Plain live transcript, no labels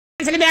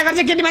मान्छेले बिहा गर्छ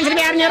केटी मान्छेले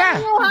बिहा गर्ने र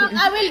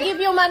I will give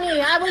you money.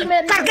 I will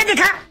marry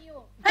you.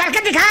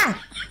 करके दिखा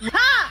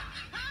हाँ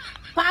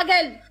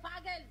पागल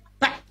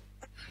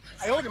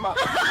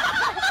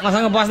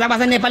मसँग बस्दा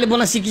बस्दा नेपाली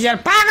बोल्न सिकिस यार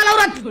पागल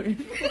औरत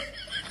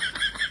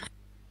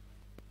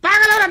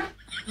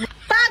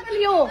पागल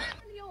यो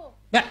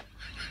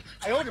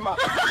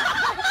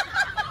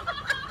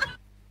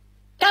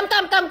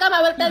Come,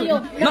 I will tell you.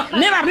 No,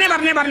 never.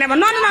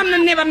 No.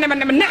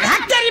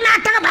 Hatteri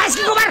maata ka bhais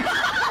ki gobar.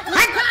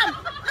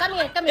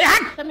 Come here.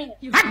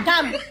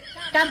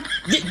 Come.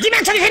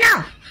 Dimaग छैन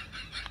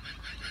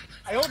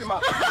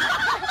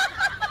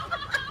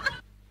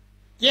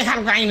के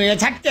खालको आइनु यो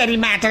छट्टेरी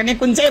माटा नि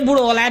कुन चाहिँ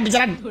बुढो होला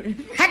बिचरा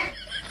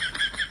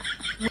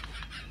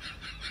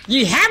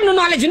You have no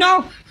knowledge, you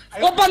know.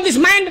 Open this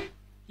mind.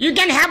 You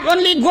can have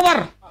only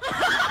gobar.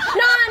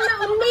 No,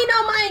 me no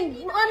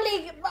mind.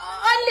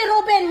 Only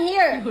Ruben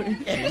here.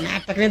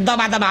 नाटक ने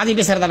दबा आदि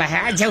बेसर दबा है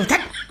जाऊ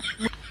थक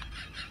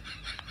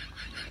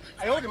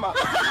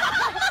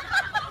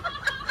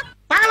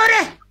पागल हो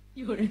रे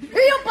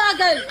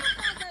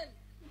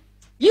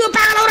You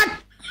पागल औरत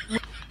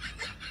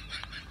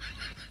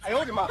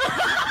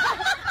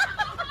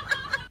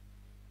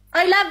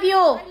I love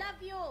you.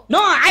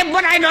 No,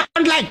 but I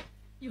don't like.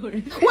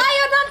 Why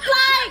you don't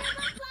like?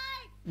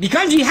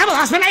 Because you have a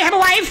husband, I have a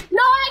wife.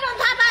 No, I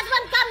don't have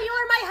husband. Come, you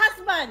are my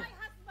husband.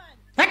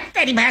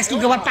 तेरी भैंस की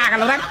गोबर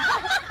पागल औरत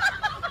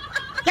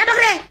क्या बक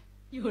रहे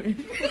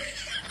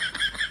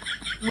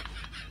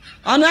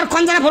अनुहार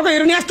कन्जना फोरको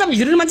हिरोनी जस्तो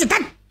हिरोनी मान्छे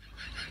थक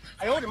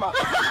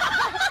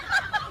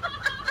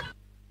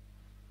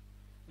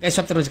गाइस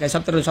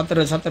 70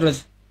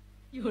 रोज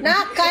ना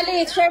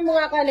काले शेर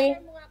मुआ काले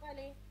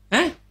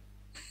हैं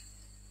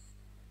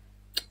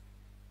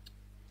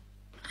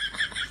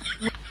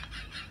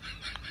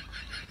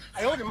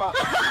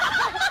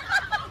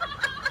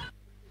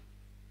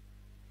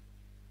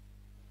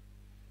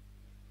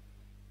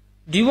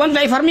Do you want to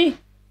die for me?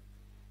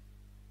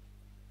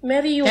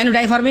 Marry you. Can you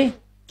die for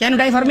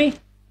me?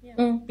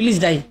 Yeah. Please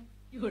die.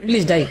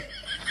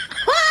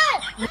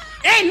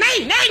 Hey,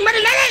 नहीं मर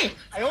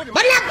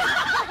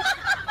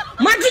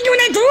मरती क्यों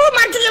नहीं तू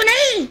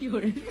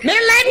मेरे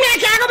लाइफ में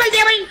क्या को बोल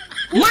दिया भाई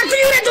मरती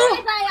क्यों नहीं तू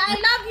I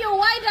love you.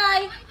 Why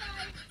die?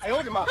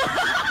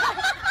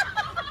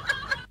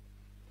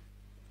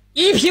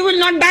 If you will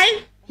not die,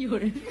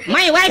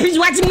 my wife is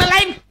watching my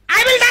life.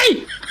 I will die.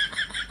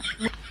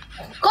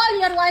 Call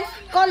your wife.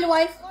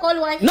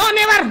 No,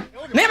 never.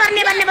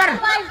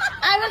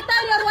 I will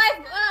tell your wife,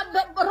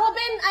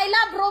 Robin, I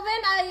love Robin,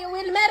 I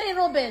will marry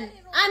Robin.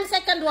 I'm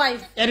second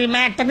wife. तेरी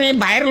मैं तने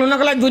बाहर लोगों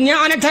को दुनिया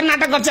अनेक थर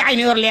नाटक करते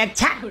आईने और ले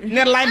अच्छा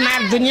मेरे लाइफ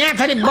में दुनिया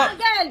थरी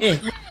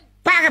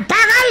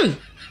पागल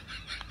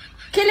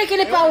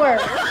Kill power.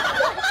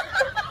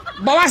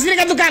 बवासीर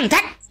का दुकान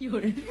था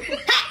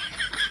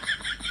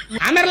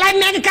हमारे लाइफ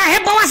में क्या है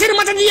बवासीर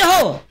मचा दिए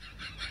हो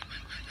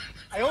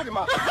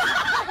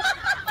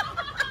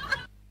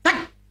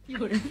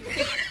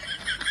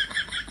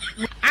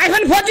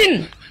iPhone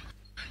 14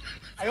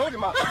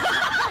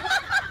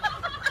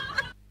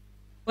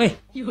 Oi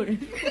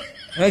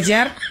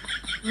यार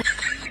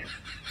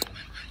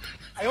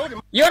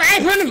Your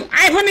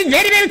iPhone is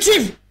very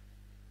cheap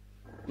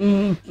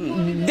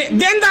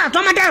then the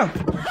tomato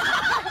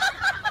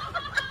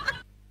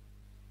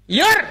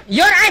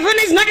your iPhone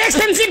is not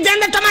expensive than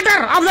the tomato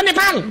of the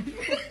Nepal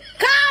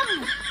Come.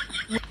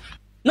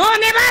 No,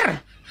 never.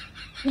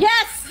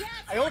 Yes.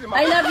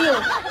 I love you.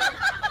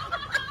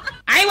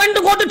 I want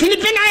to go to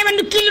Philippines. I want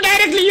to kill you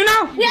directly, you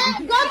know. Yeah,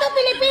 go to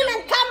Philippines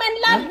and come and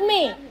love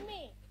me.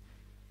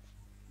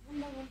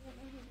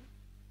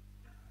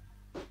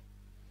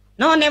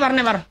 No,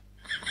 never.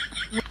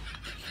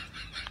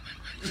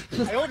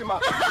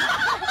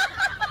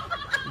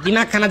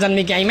 दिमाग खाना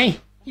जन्मे कि आइमै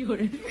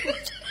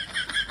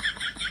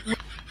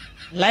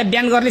life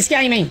ब्यान गर्लिस् कि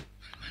आइमै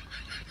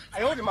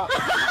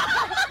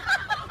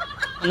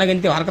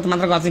नगन त्यो हरकत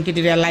मात्र गर्छन्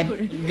केटीहरुलाई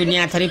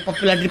दुनिया थरी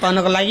पपुलारिटी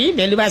पाउनको लागि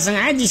भेल्यु भाइसँग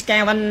है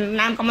जिस्कायो भने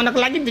नाम कमाउनको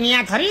लागि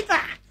दुनिया थरी त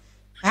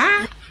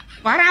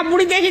हरा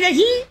बुढी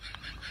देखि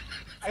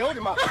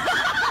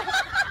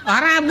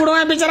हरा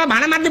बुढोमा बिचरा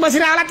भाडा मार्दै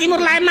बसिरा होला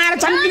तिम्रो लाइफ मारेर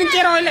छन् किन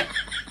तेरो अहिले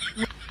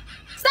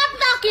Stop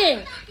talking.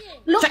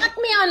 Look at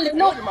me only.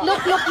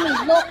 Look me.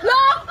 Look.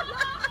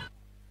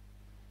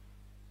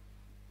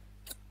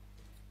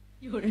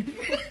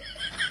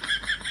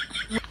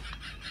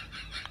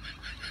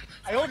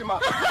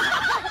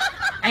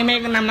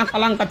 आइमाईको नाममा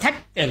कलङ्क थ्याक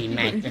तेरी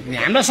माइक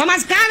हाम्रो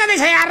समाज कहाँ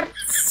जाँदैछ यार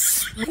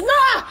No.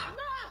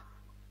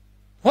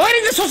 Where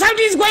is the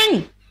society is going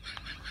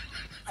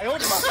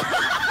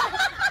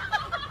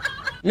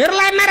मेरो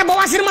लाइफ मारेर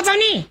बवासिर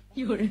मचाउने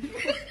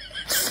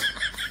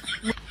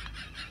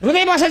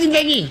रुँदै बस्छ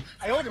जिन्दगी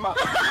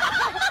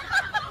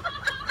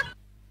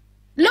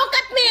Look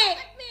at me.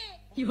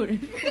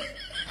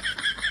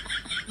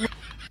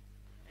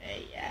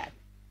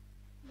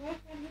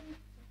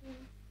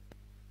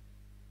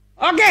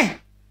 Okay.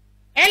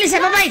 Elisa,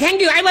 bye-bye.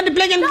 Thank you. I want to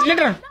play game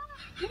later.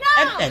 No.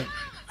 I'm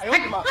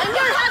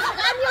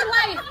your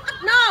wife.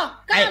 No,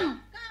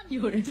 come.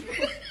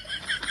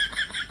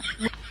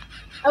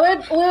 We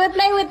will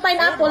play with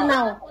pineapple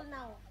now.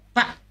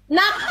 Pa-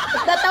 Nak,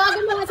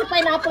 tatawagin mo nga si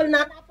pineapple,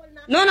 Nak.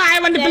 No, I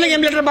want to play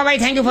game later. Bye bye.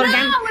 Thank you for your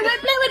time. No, we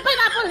will play with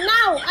pineapple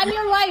now. I'm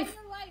your wife.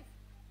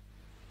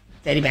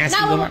 तेरी भैंस की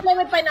Now we will गोबर play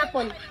with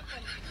pineapple.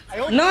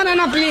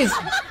 No please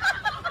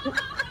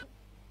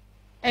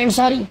I'm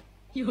sorry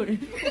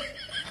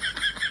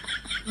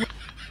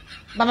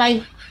bye bye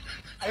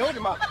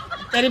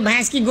तेरी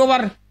भैंस की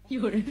गोबर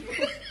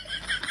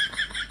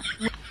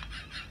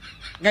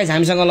guys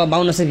हामीसँग ल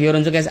 5200 viewer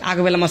हुन्छ guys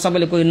आको बेलामा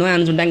सबैले कोही नयाँ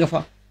हुन्छ डाङ्गे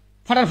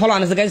फटाफट फलो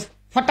हान्नुस् त गाइस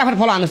फटाफट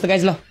फलो हान्नुस् त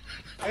गाइस ल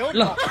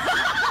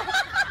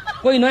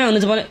कोही नयाँ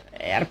हुनुहुन्छ भने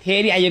यार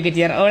फेरि आयो केटी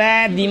यार औडा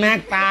दिमाग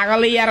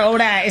पागल यार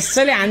औडा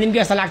यसैले हान्दिन कि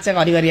जस्तो लाग्छ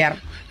घरिघरि यार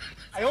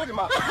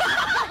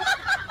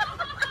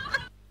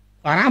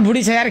घरमा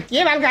बुढी छ यार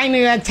के बालको आइनु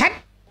यार छ्याट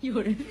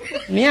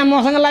यहाँ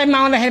मसँग लाइभमा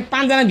आउँदाखेरि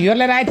 5 जना भ्युअर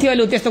लिएर आएको थियो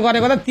अहिले त्यस्तो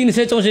गरेको त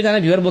 364 जना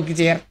भ्युअर बोकी छ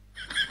यार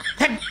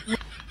छ्याट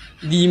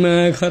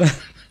दिमाग खरा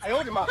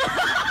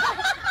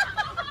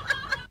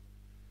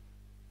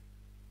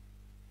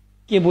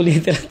के बोली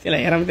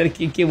त्यसलाई हेरौँ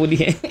के बोली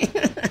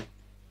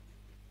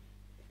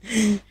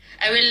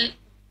I will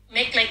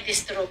make like this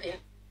to Robin.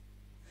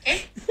 Okay?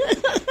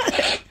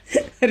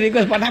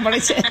 Request पठापठाइ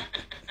छ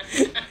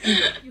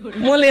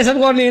मैले यसो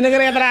गर्ने होइन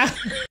गरे यत्रा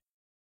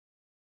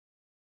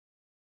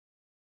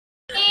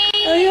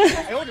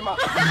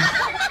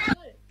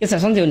के छ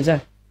सन्चै हुन्छ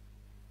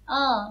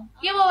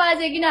के भयो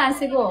आज किन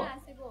हाँसेको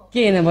के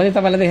होइन भने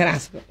तपाईँलाई देखेर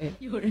हाँसेको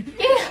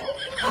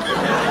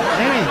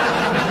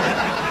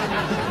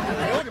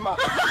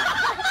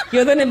के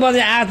हो त नि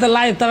बजे आज त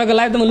लाइभ तपाईँको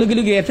लाइभ त म लुकी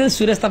लुकी हेर्थेँ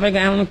सुरेश तपाईँको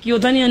आमामा के हो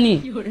त नि अनि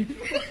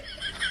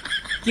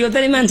के हो त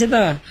नि मान्छे त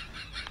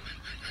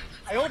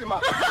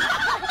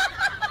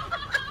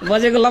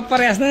बजेको लप्पर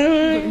हाँस्न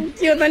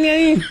के हो त नि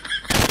अनि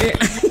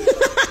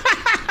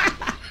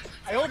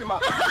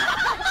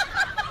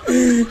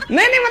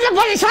नहीं मतलब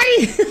बजे सरी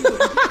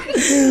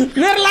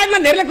मेरो लाइभमा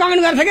धेरैले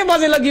कमेन्ट गर्छ के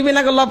बजे ल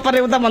गिबिनाको लभ परे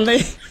उता भन्दै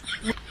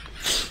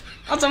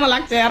अचम्म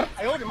लाग्छ यार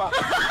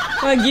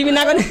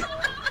गिबिनाको नि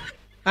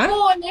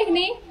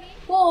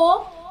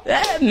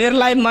मेरो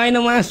लाइभमा होइन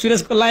उहाँ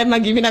सुरेशको लाइभमा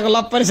गिबिनाको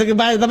लभ परिसक्यो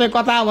बाजे तपाईँ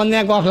कता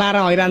भन्ने गफ लाएर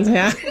हैरान छ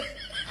यहाँ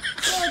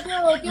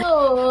त्यो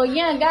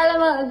यहाँ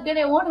गालामा के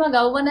अरे ओठमा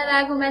घाउ बनाएर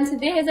आएको मान्छे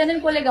देखेछ नि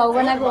कसले घाउ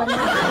बनाएको भन्ने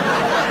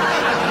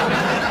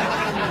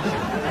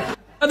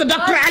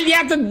डाक्टर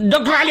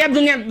आलिया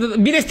दुनियाँ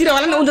विदेशतिर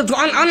होला नि उनी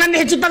अनलाइन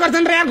देखि चुप्पा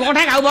गर्छन् र यार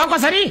घोटा घाउ भयो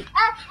कसरी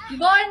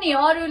गर्ने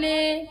अरूले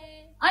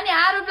अनि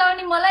आरोप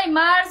लाउने मलाई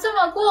मार्छु म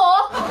को हो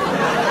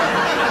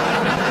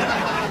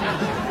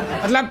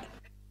मतलब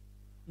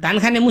धान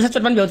खाने मुसा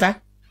चोट पनि भ्याउँछ त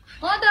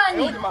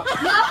अनि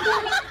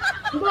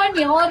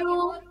गर्ने अरू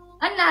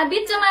अनि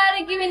बिचमा आएर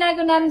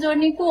किमिनाको नाम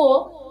जोड्ने को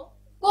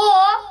हो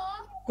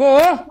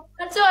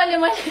अहिले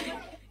मैले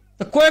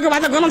कोहीको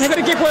भाषा गर्नु थियो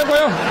के कोही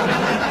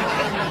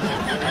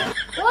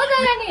हो त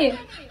नि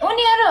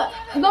उनीहरू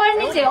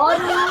गर्ने चाहिँ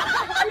अरू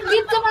अनि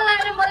बिचमा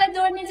लागेर मलाई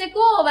जोड्ने चाहिँ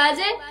को हो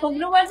बाजे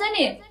ठोक्नु पर्छ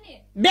नि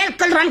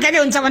बिल्कुल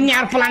रन्काइदिए हुन्छ भन्ने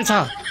यार प्लान छ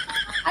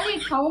अलि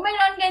ठाउँमै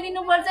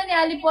रन्काइदिनु पर्छ नि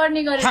अलि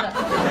पढ्ने गरेर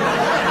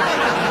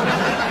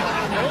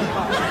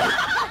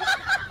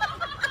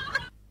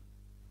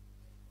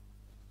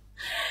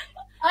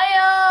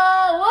अयो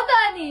हो त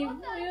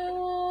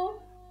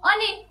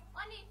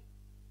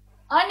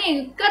अनि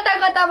कता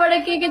कताबाट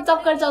के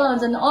चक्कर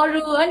चलाउँछन् अरू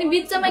अनि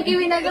बिचमा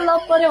गिबिनाको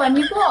लभ पर्यो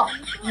भन्ने को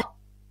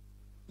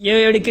यो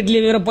एउटी केटीले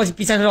मेरो पछि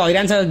पछाडि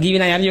हैरान छ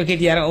गिबिना यार यो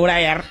केटी यार ओडा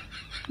यार